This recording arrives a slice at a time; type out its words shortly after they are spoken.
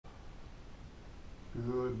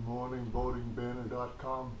Good morning,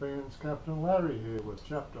 boatingbanner.com fans. Captain Larry here with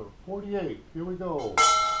chapter 48. Here we go.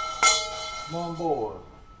 Come on board.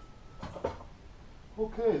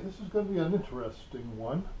 Okay, this is going to be an interesting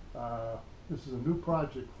one. This is a new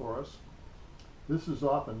project for us. This is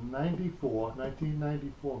off a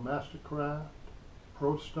 1994 Mastercraft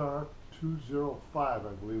ProStar 205, I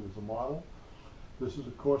believe is the model. This is,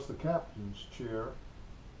 of course, the captain's chair.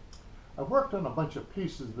 I've worked on a bunch of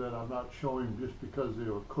pieces that I'm not showing just because they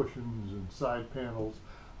were cushions and side panels.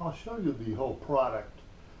 I'll show you the whole product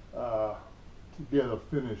together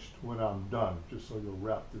finished when I'm done, just so you'll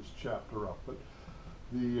wrap this chapter up. But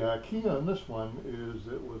the key on this one is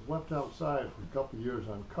it was left outside for a couple of years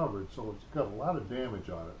uncovered, so it's got a lot of damage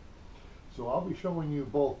on it. So I'll be showing you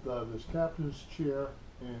both this captain's chair,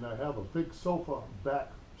 and I have a big sofa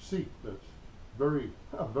back seat that's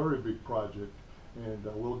a very big project. And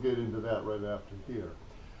we'll get into that right after here.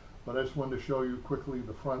 But I just wanted to show you quickly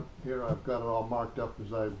the front here. I've got it all marked up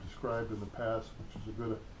as I've described in the past, which is a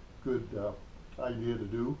good idea to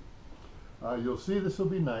do. You'll see this will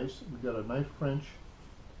be nice. We've got a nice French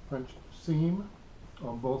seam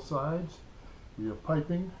on both sides. We have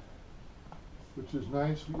piping, which is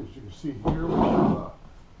nice. As you can see here, we have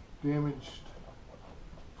damaged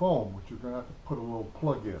foam, which you're going to have to put a little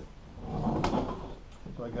plug in.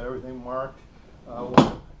 So I got everything marked.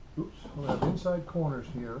 We'll have inside corners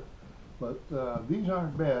here, but these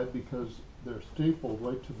aren't bad because they're stapled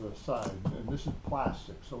right to the side, and this is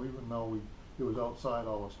plastic, so even though it was outside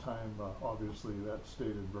all this time, obviously that stayed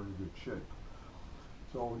in very good shape.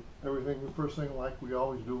 So everything, the first thing, like we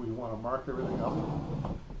always do, we want to mark everything up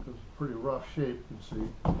because it's pretty rough shape, you can see.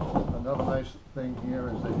 Another nice thing here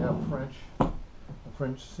is they have a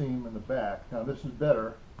French seam in the back. Now this is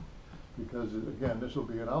better because, again, this will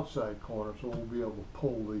be an outside corner, so we'll be able to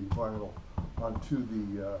pull the vinyl onto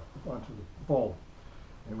the foam,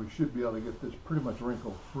 and we should be able to get this pretty much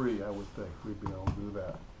wrinkle free. I would think we'd be able to do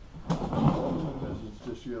that. And this is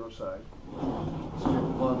just the other side.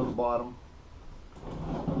 Staple onto the bottom.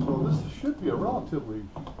 So this should be a relatively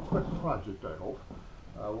quick project, I hope.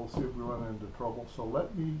 We'll see if we run into trouble. So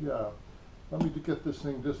let me get this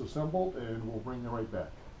thing disassembled, and we'll bring you right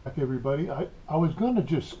back. Okay, everybody, I was going to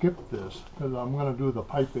just skip this because I'm going to do the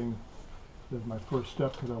piping as my first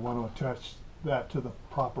step because I want to attach that to the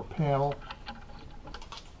proper panel.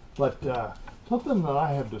 But something that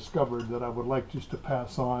I have discovered that I would like just to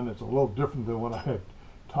pass on, it's a little different than what I had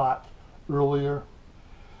taught earlier.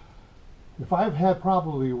 If I've had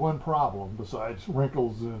probably one problem besides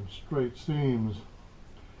wrinkles and straight seams,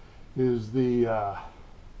 is the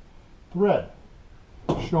thread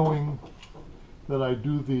showing that I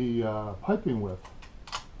do the piping with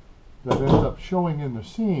that ends up showing in the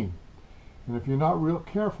seam, and if you're not real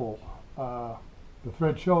careful, the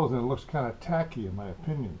thread shows and it looks kind of tacky in my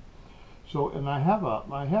opinion. So, and I have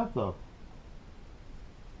the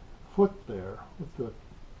foot there with the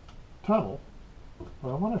tunnel, but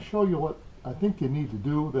I want to show you what I think you need to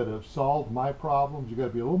do that have solved my problems. You got to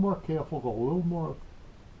be a little more careful, go a little more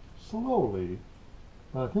slowly,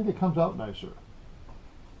 but I think it comes out nicer.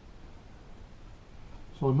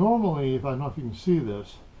 So normally, if I don't know if you can see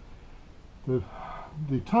this, the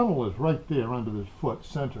tunnel is right there under this foot,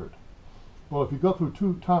 centered. Well, if you go through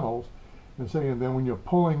two tunnels, and then when you're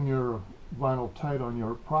pulling your vinyl tight on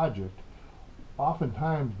your project,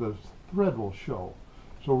 oftentimes the thread will show.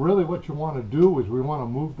 So really what you want to do is we want to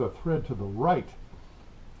move the thread to the right,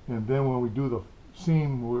 and then when we do the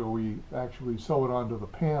seam where we actually sew it onto the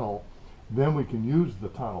panel, then we can use the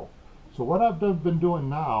tunnel. So what I've been doing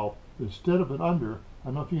now, instead of it under, I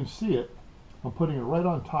don't know if you can see it, I'm putting it right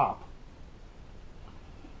on top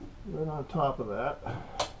of that.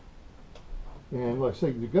 And like I say,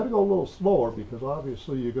 you've got to go a little slower because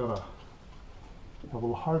obviously you're going to have a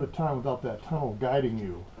little harder time without that tunnel guiding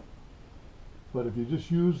you. But if you just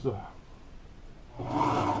use the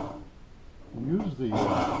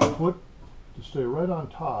foot to stay right on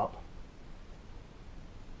top,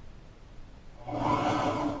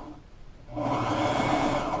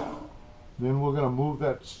 then we're going to move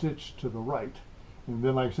that stitch to the right, and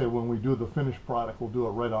then, like I say, when we do the finished product, we'll do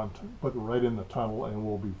it put it right in the tunnel, and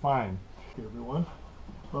we'll be fine. Okay, everyone.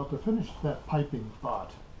 Well, to finish that piping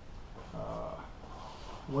thought,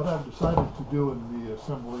 what I've decided to do in the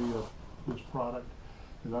assembly of this product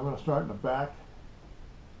is I'm going to start in the back,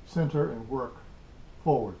 center, and work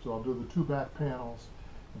forward. So I'll do the two back panels,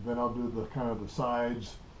 and then I'll do the kind of the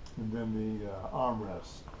sides, and then the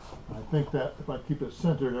armrests. I think that if I keep it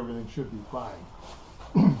centered, everything should be fine.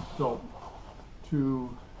 So to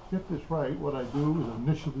get this right, what I do is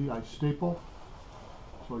initially I staple.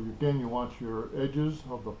 So again, you want your edges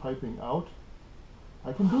of the piping out.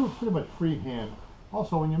 I can do it pretty much freehand.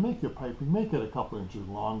 Also, when you make your piping, make it a couple inches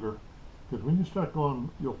longer, because when you start going,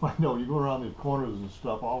 you'll find out you go around these corners and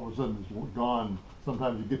stuff, all of a sudden it's gone.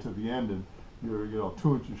 Sometimes you get to the end and you're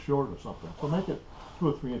 2 inches short or something. So make it 2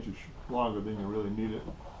 or 3 inches longer than you really need it.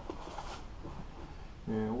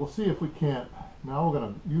 And we'll see if we can't. Now we're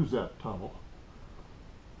going to use that tunnel.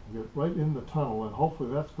 Get right in the tunnel, and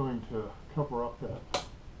hopefully that's going to cover up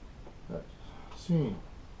that seam.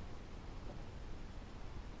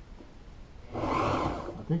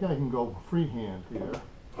 I think I can go freehand here.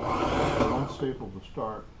 One staple to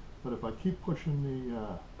start, but if I keep pushing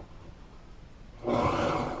the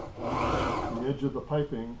edge of the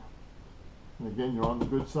piping, and again you're on the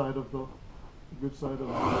good side of the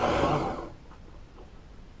bottom.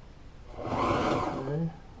 Okay,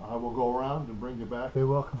 I will go around and bring you back. Okay,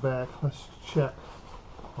 welcome back. Let's check.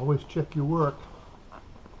 Always check your work.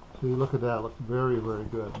 See, look at that. Looks very, very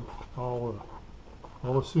good. All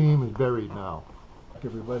the seam is buried now.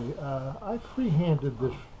 Everybody, I freehanded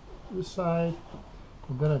this side,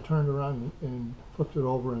 and then I turned around and flipped it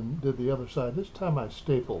over and did the other side. This time I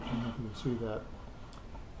stapled, and you can see that.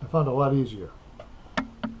 I found it a lot easier.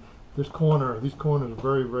 These corners are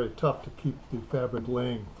very, very tough to keep the fabric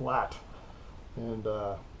laying flat, and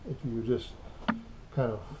if you just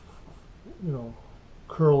kind of,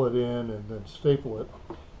 curl it in and then staple it,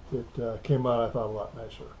 it came out, I thought, a lot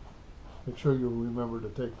nicer. Make sure you remember to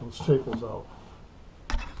take those staples out.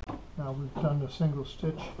 Now we've done the single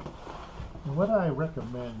stitch. And what I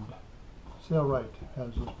recommend, Sailrite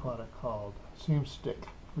has this product called seamstick,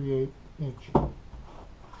 3/8 inch.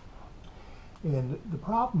 And the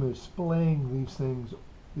problem is splaying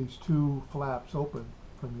these two flaps open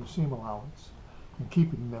from your seam allowance and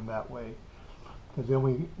keeping them that way, because then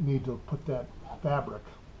we need to put that fabric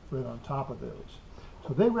right on top of those.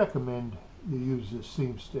 So they recommend you use this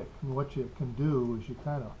seam stick. And what you can do is you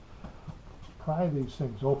kind of pry these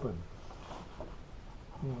things open,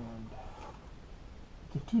 and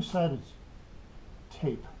it's a two-sided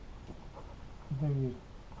tape. And then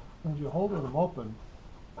as you hold them open,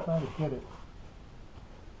 try to get it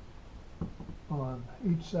on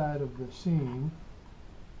each side of the seam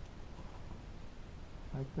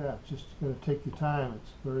like that. It's just going to take you time.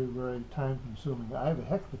 It's very, very time consuming. I have a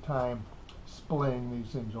heck of a time splaying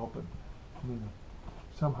these things open. I mean,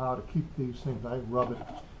 somehow to keep these things, I rub it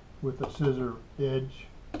with a scissor edge,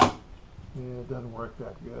 and it doesn't work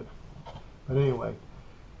that good. But anyway,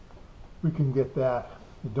 we can get that.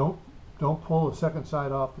 And don't pull the second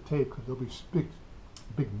side off the tape, because there'll be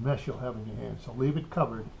big mess you'll have in your hand. So leave it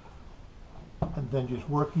covered, and then just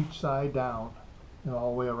work each side down,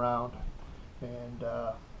 all the way around. And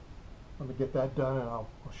let me get that done, and I'll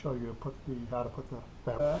show you how to put the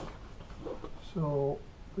fabric back. So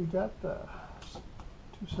we got the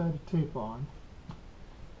two-sided tape on,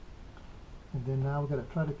 and then now we're going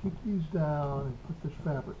to try to keep these down and put this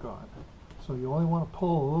fabric on. So you only want to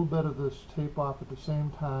pull a little bit of this tape off at the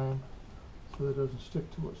same time so that it doesn't stick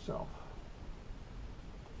to itself.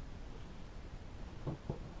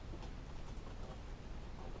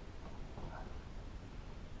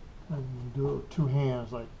 And you do it with two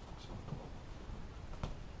hands like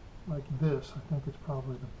this. I think it's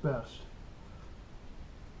probably the best.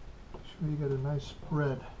 Make sure you get a nice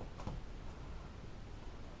spread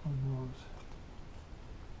on those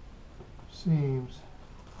seams.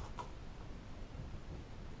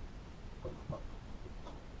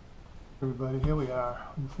 Everybody, here we are.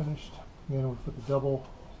 We finished. Again, we put the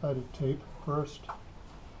double-sided tape first.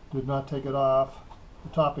 Did not take it off, the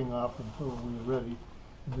topping off, until we were ready.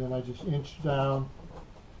 And then I just inched down,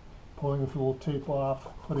 pulling a little tape off,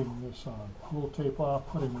 putting this on. A little tape off,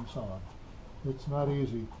 putting this on. It's not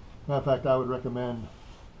easy. Matter of fact, I would recommend,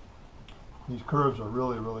 these curves are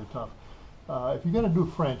really, really tough. If you're going to do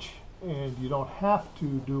French and you don't have to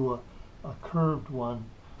do a curved one,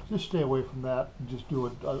 just stay away from that and just do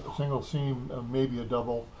a single seam, maybe a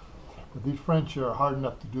double. But these French are hard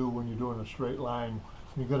enough to do when you're doing a straight line.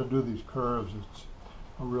 When you got to do these curves, it's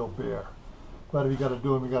a real bear. But if you got to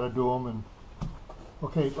do them, you got to do them. And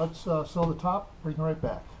okay, let's sew the top. Bring it right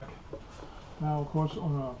back. Now, of course,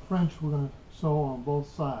 on French, we're going to sew on both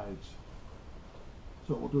sides.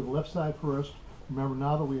 So we'll do the left side first. Remember,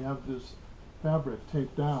 now that we have this fabric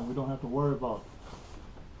taped down, we don't have to worry about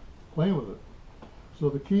playing with it. So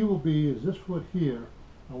the key will be is this foot here.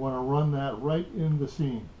 I want to run that right in the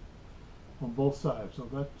seam on both sides. So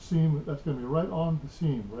that seam, that's going to be right on the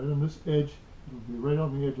seam, right on this edge. It'll be right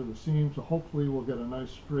on the edge of the seam. So hopefully we'll get a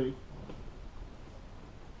nice straight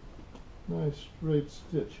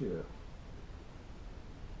stitch here.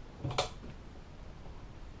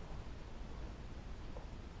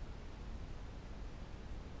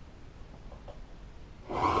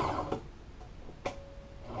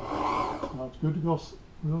 it's good to go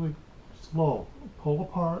really slow. Pull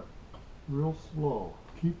apart real slow.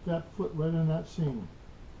 Keep that foot right in that seam.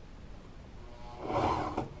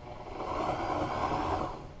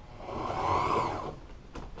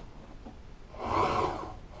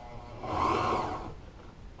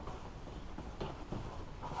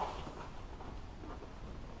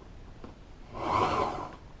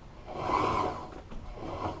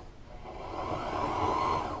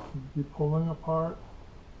 Keep pulling apart,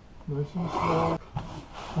 nice and slow.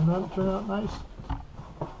 And that'll turn out nice.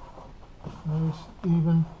 Nice,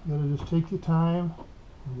 even. You gotta just take your time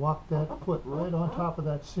and walk that foot right on top of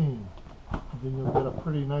that seam. And then you'll get a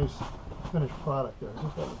pretty nice finished product there. I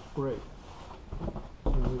think that looks great.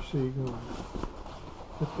 So you see, you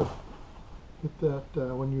know, get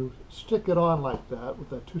that when you stick it on like that with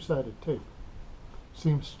that two-sided tape,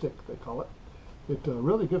 seam stick they call it, it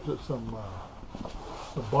really gives it some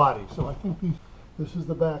body. So I think this is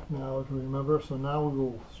the back now, to remember. So now we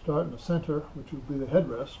will start in the center, which will be the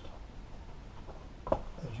headrest.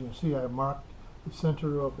 As you can see, I marked the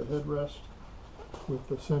center of the headrest with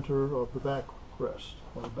the center of the back rest,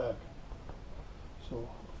 or the back. So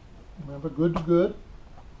remember, good to good.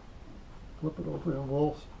 Flip it over and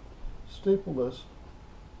we'll staple this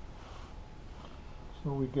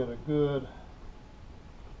so we get a good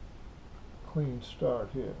clean start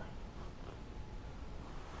here.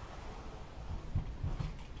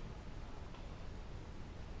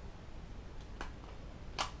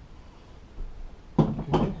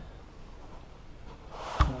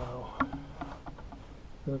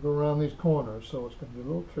 Go around these corners, so it's going to be a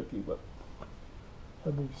little tricky, but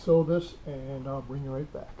let me sew this and I'll bring you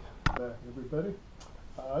right back. Back, everybody.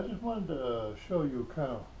 I just wanted to show you kind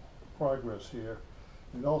of progress here,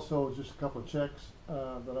 and also just a couple of checks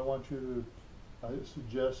that I want you to, I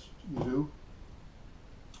suggest you do.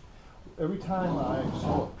 Every time I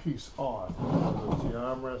sew a piece on, whether it's the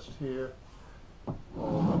armrest here,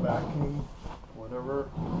 or the backing, whatever,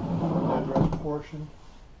 the headrest portion,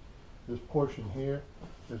 this portion here,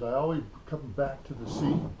 is I always come back to the seat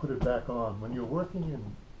and put it back on. When you're working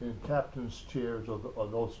in captain's chairs or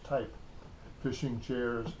those type fishing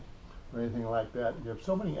chairs or anything like that, you have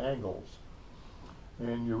so many angles,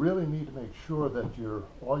 and you really need to make sure that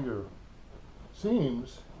all your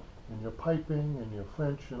seams and your piping and your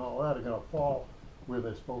French and all that are going to fall where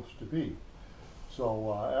they're supposed to be.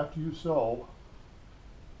 So after you sew,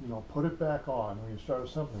 you know, put it back on. When you start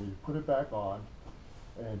something, you put it back on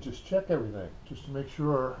and just check everything, just to make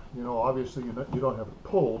sure, you know, obviously you don't have it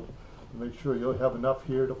pulled, to make sure you'll have enough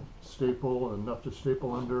here to staple and enough to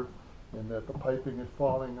staple under, and that the piping is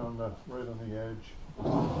falling on right on the edge.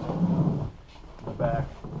 The back's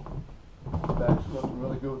looking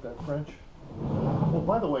really good with that French. Oh,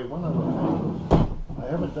 by the way, one other thing,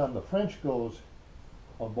 I haven't done the French goes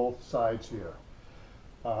on both sides here.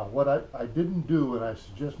 What I didn't do, and I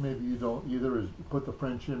suggest maybe you don't either, is put the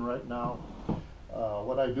French in right now.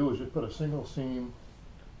 What I do is just put a single seam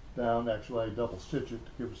down. Actually, I double stitch it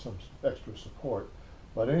to give it some extra support.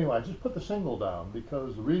 But anyway, I just put the single down,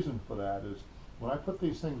 because the reason for that is when I put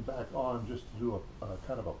these things back on, just to do a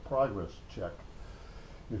kind of a progress check,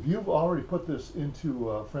 if you've already put this into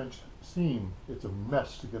a French seam, it's a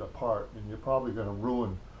mess to get apart, and you're probably going to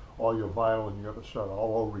ruin all your vinyl and you have to start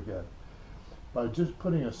all over again. By just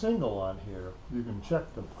putting a single on here, you can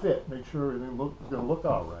check the fit, make sure everything is going to look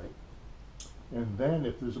all right. And then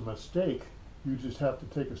if there's a mistake, you just have to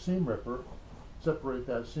take a seam ripper, separate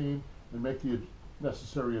that seam, and make the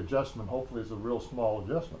necessary adjustment. Hopefully it's a real small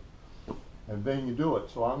adjustment. And then you do it.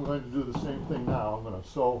 So I'm going to do the same thing now. I'm going to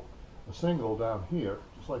sew a single down here,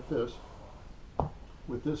 just like this,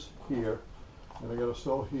 with this here. And I got to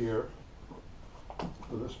sew here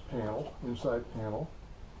for this panel, inside panel.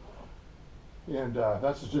 And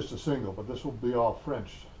that's just a single, but this will be all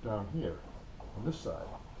French down here on this side.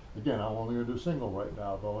 Again, I'm only going to do single right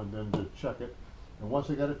now, though, and then to check it. And once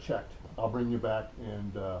I got it checked, I'll bring you back,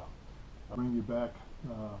 and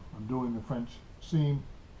I'm doing the French seam.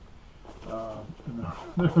 And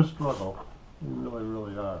they're a struggle. They really,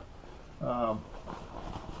 really are. I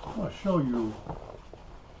want to show you.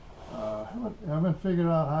 I haven't figured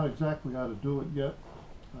out exactly how to do it yet.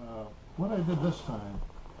 What I did this time,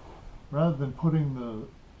 rather than putting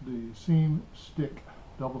the seam stick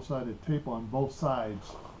double-sided tape on both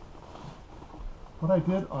sides, what I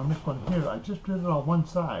did on this one here, I just did it on one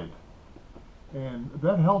side, and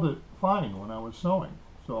that held it fine when I was sewing.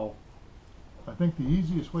 So I think the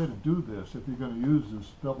easiest way to do this, if you're going to use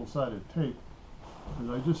this double-sided tape,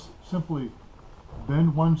 is I just simply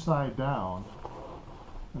bend one side down,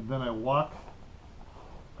 and then I walk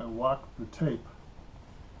the tape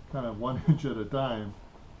kind of 1 inch at a time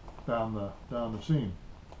down the seam.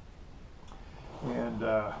 And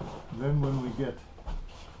then when we get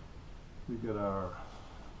our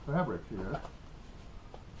fabric here,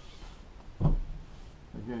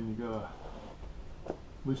 again, you gotta, at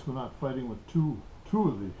least we're not fighting with two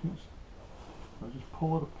of these. I just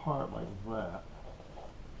pull it apart like that.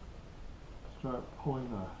 Start pulling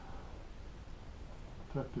the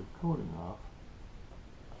protective coating off.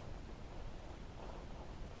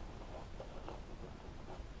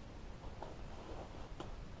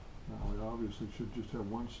 Now we obviously should just have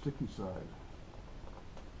one sticky side.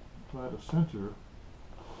 Try to center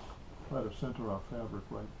our fabric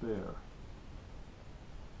right there.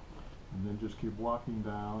 And then just keep walking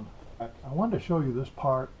down. I wanted to show you this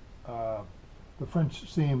part. The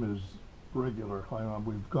French seam is regular.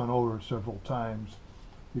 We've gone over it several times.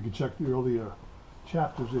 You can check the earlier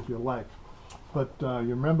chapters if you like. But you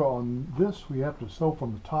remember on this we have to sew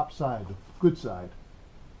from the top side, the good side.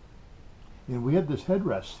 And we had this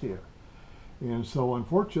headrest here. And so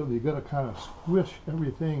unfortunately you've got to kind of squish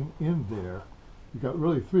everything in there. You've got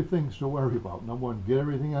really three things to worry about. Number one, get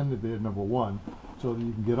everything under there, number one, so that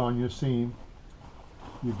you can get on your seam.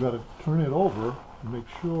 You've got to turn it over and make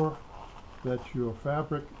sure that your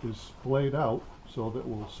fabric is splayed out so that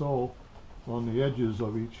we'll sew on the edges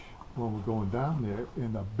of each when we're going down there.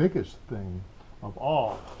 And the biggest thing of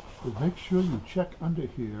all is make sure you check under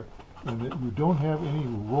here and that you don't have any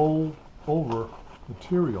rolled over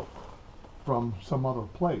material from some other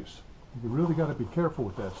place. You really got to be careful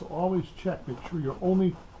with that. So always check, make sure you're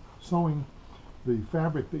only sewing the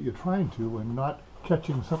fabric that you're trying to and not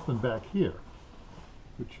catching something back here,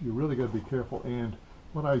 which you really got to be careful. And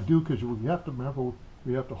what I do, because we have to remember,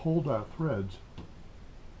 we have to hold our threads,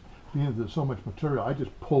 being there's so much material, I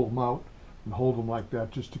just pull them out and hold them like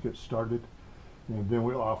that just to get started, and then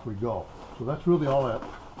off we go. So that's really all that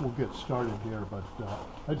we'll get started here, but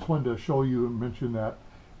I just wanted to show you and mention that.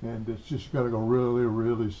 And it's just got to go really,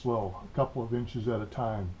 really slow, a couple of inches at a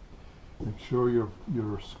time. Make sure your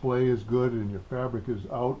splay is good and your fabric is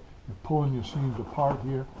out. You're pulling your seams apart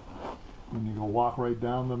here, and you go walk right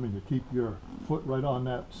down them, and you keep your foot right on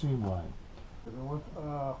that seam line. And then once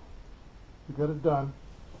we got it done,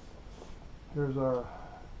 here's our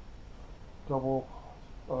double,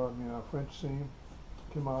 French seam.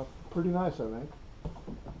 Came out pretty nice, I think.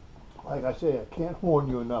 Like I say, I can't warn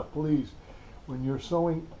you enough, please. When you're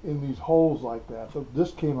sewing in these holes like that, so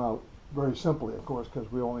this came out very simply, of course, because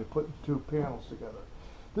we only put two panels together.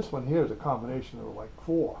 This one here is a combination of like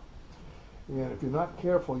 4. And if you're not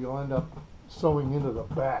careful, you'll end up sewing into the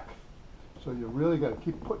back. So you really got to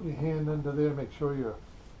keep putting your hand under there, make sure your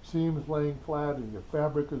seam is laying flat and your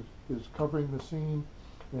fabric is covering the seam,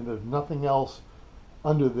 and there's nothing else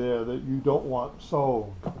under there that you don't want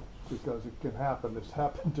sewn, because it can happen. It's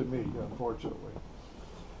happened to me, unfortunately.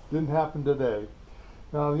 Didn't happen today.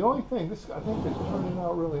 Now the only thing, this I think is turning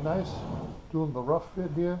out really nice, doing the rough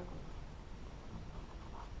fit here.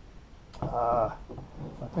 I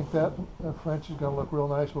think that French is going to look real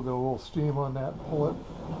nice. We'll get a little steam on that, pull it.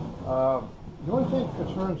 The only thing that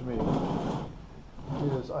concerns me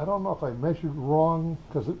is I don't know if I measured wrong,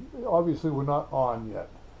 because obviously we're not on yet.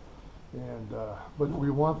 And but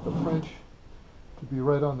we want the French to be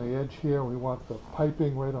right on the edge here. We want the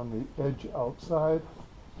piping right on the edge outside.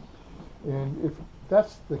 And if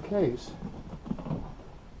that's the case,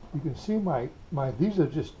 you can see these are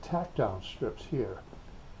just tack down strips here.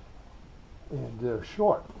 And they're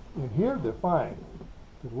short. And here they're fine,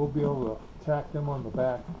 because we'll be able to tack them on the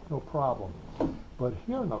back, no problem. But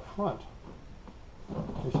here in the front,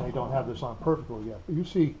 they say I don't have this on perfectly yet, but you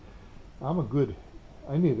see, I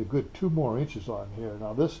need a good 2 more inches on here.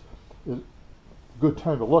 Now this is a good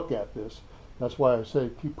time to look at this. That's why I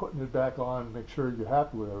say keep putting it back on, make sure you're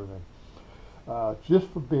happy with everything.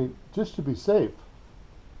 Just to be safe,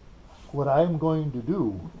 what I am going to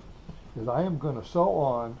do is I am going to sew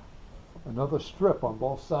on another strip on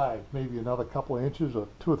both sides, maybe another couple of inches or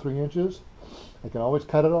 2 or 3 inches. I can always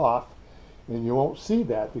cut it off, and you won't see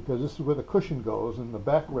that because this is where the cushion goes and the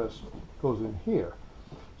backrest goes in here.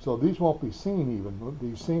 So these won't be seen even,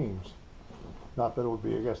 these seams. Not that it would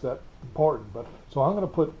be, I guess, that important, but so I'm going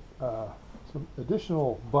to put some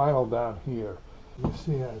additional vinyl down here. You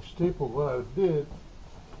see, I stapled. What I did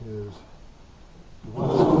is you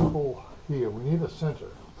want to staple here. We need a center.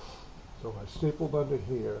 So I stapled under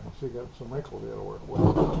here. So you got some wrinkle there to work with.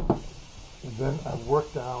 And then I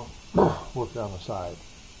work down the side.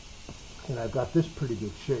 And I've got this pretty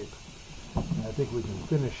good shape. And I think we can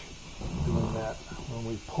finish doing that when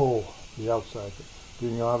we pull the outside.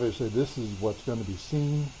 Being obviously this is what's going to be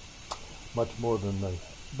seen much more than the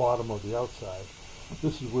bottom of the outside.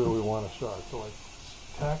 This is where we want to start. So I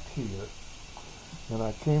tacked here. And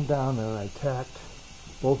I came down and I tacked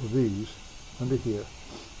both of these under here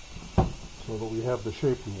so that we have the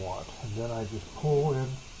shape we want. And then I just pull in,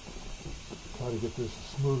 try to get this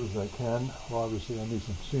as smooth as I can. Well, obviously I need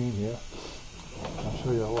some seam here. I'll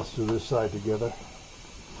show you. Let's do this side together.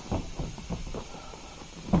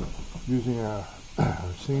 Using our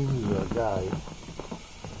seam as our guide.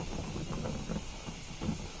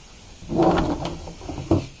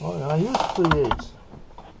 Oh, and I use 3/8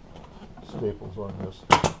 staples on this.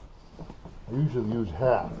 I usually use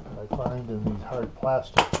half. I find in these hard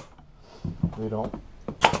plastic, they don't,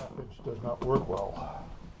 half-inch does not work well.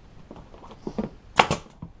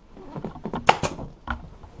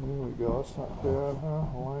 There we go, that's not bad,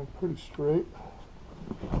 huh? Line pretty straight.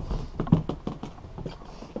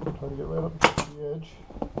 Try to get right up to the edge.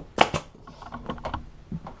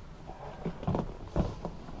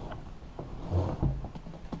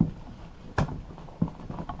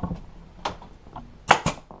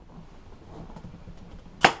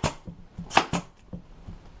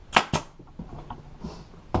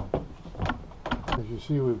 As you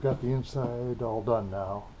see, we've got the inside all done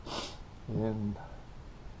now, and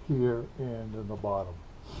here and in the bottom.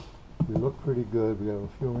 We look pretty good. We have a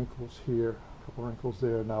few wrinkles here, a couple wrinkles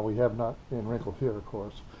there. Now we have not been wrinkled here, of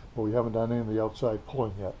course, but we haven't done any of the outside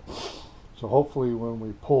pulling yet. So hopefully when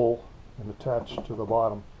we pull and attach to the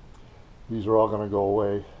bottom, these are all going to go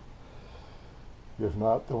away. If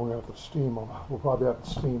not, then we're going to have to steam them. We'll probably have to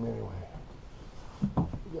steam anyway.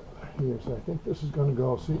 Here, so I think this is going to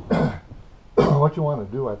go, see, what you want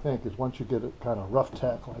to do, I think, is once you get it kind of rough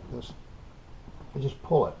tack like this, you just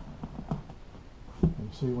pull it.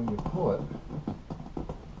 And see, when you pull it,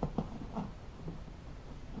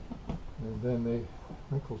 and then the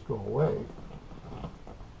wrinkles go away,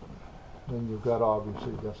 then you've got,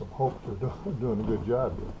 obviously, you've got some hope for doing a good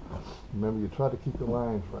job here. Remember, you try to keep your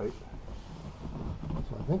lines right.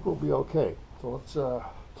 So I think we'll be okay. So let's,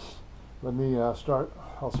 let me start.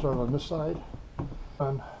 I'll start on this side.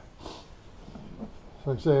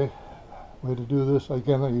 So I say, way to do this,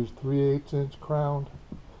 again, I use 3/8 inch crowned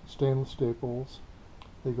stainless staples.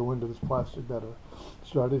 They go into this plastic better.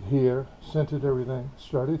 Started here, centered everything,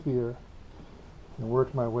 started here, and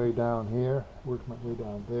worked my way down here, worked my way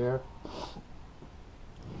down there.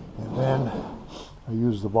 And then I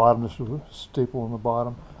use the bottom, this staple in the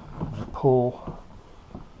bottom. I pull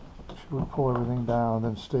everything down,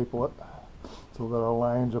 then staple it so that our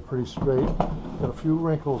lines are pretty straight. Got a few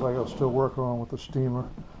wrinkles I got to still work on with the steamer.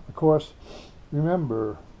 Of course,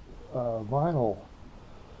 remember, vinyl,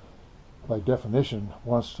 by definition,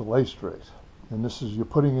 wants to lay straight. And this is, you're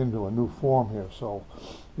putting into a new form here, so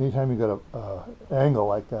anytime you got a angle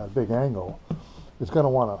like that, a big angle, it's going to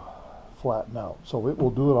want to flatten out. So it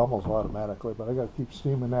will do it almost automatically, but I got to keep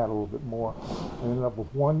steaming that a little bit more. I ended up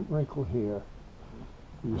with one wrinkle here.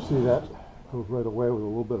 You see that goes right away with a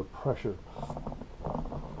little bit of pressure.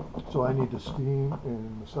 So I need to steam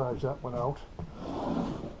and massage that one out.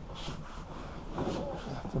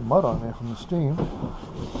 Some mud on there from the steam.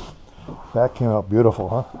 That came out beautiful,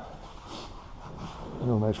 huh?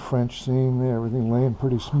 Real nice French seam there, everything laying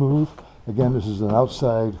pretty smooth. Again, this is an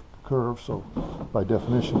outside curve, so by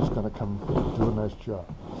definition it's going to come do a nice job.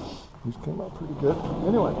 These came out pretty good.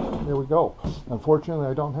 Anyway, there we go. Unfortunately,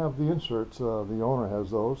 I don't have the inserts. The owner has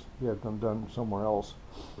those. He had them done somewhere else.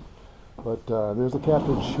 But there's the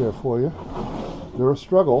cartridge here for you. They're a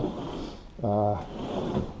struggle.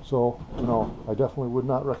 So, you know, I definitely would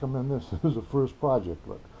not recommend this as a first project.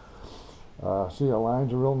 But see, our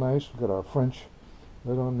lines are real nice. We've got our French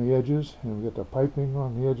right on the edges, and we got the piping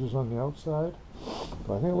on the edges on the outside.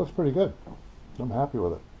 So I think it looks pretty good. I'm happy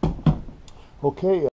with it. Okay.